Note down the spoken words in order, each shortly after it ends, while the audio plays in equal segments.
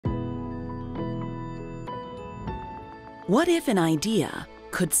What if an idea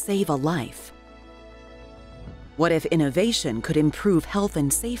could save a life? What if innovation could improve health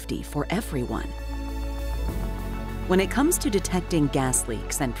and safety for everyone? When it comes to detecting gas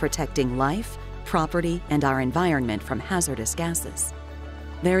leaks and protecting life, property, and our environment from hazardous gases,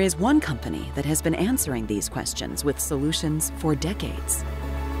 there is one company that has been answering these questions with solutions for decades.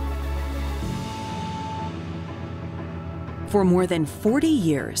 For more than 40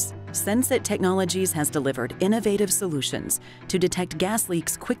 years, SENSIT Technologies has delivered innovative solutions to detect gas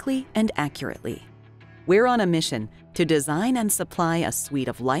leaks quickly and accurately. We're on a mission to design and supply a suite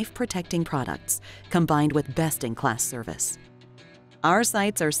of life-protecting products combined with best-in-class service. Our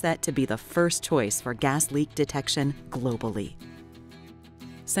sights are set to be the first choice for gas leak detection globally.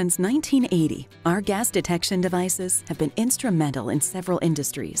 Since 1980, our gas detection devices have been instrumental in several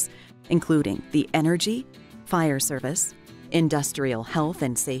industries, including the energy, fire service, industrial health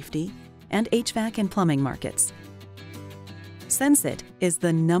and safety, and HVAC and plumbing markets. SENSIT is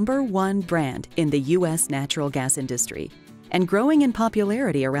the #1 brand in the U.S. natural gas industry and growing in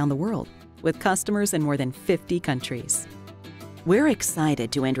popularity around the world, with customers in more than 50 countries. We're excited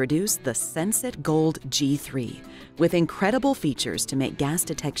to introduce the SENSIT GOLD G3 with incredible features to make gas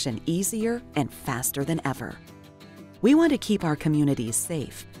detection easier and faster than ever. We want to keep our communities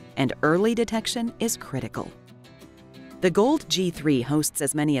safe, and early detection is critical. The GOLD G3 hosts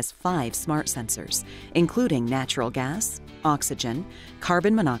as many as 5 smart sensors, including natural gas, oxygen,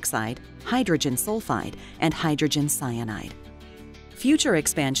 carbon monoxide, hydrogen sulfide, and hydrogen cyanide. Future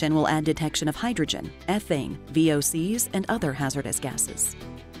expansion will add detection of hydrogen, ethane, VOCs, and other hazardous gases.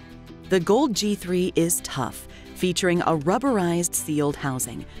 The GOLD G3 is tough, featuring a rubberized sealed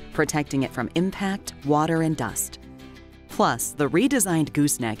housing, protecting it from impact, water, and dust. Plus, the redesigned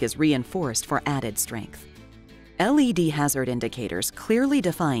gooseneck is reinforced for added strength. LED hazard indicators clearly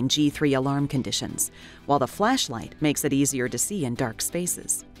define G3 alarm conditions, while the flashlight makes it easier to see in dark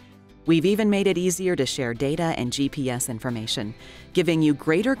spaces. We've even made it easier to share data and GPS information, giving you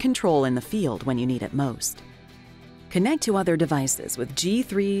greater control in the field when you need it most. Connect to other devices with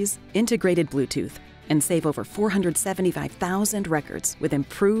G3's integrated Bluetooth and save over 475,000 records with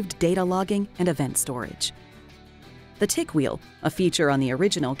improved data logging and event storage. The tick wheel, a feature on the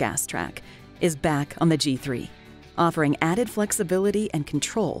original gas track, is back on the G3, offering added flexibility and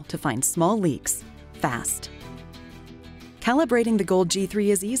control to find small leaks fast. Calibrating the GOLD G3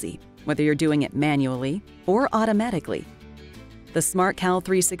 is easy, whether you're doing it manually or automatically. The Smart Cal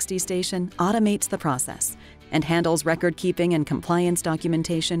 360 station automates the process and handles record-keeping and compliance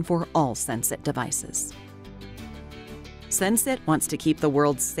documentation for all SENSIT devices. SENSIT wants to keep the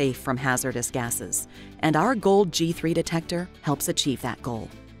world safe from hazardous gases, and our GOLD G3 detector helps achieve that goal.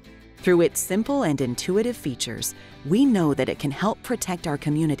 Through its simple and intuitive features, we know that it can help protect our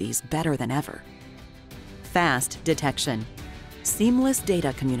communities better than ever. Fast detection, seamless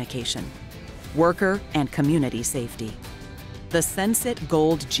data communication, worker and community safety. The SENSIT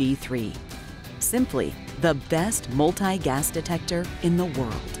GOLD G3, simply the best multi-gas detector in the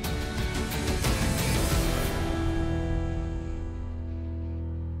world.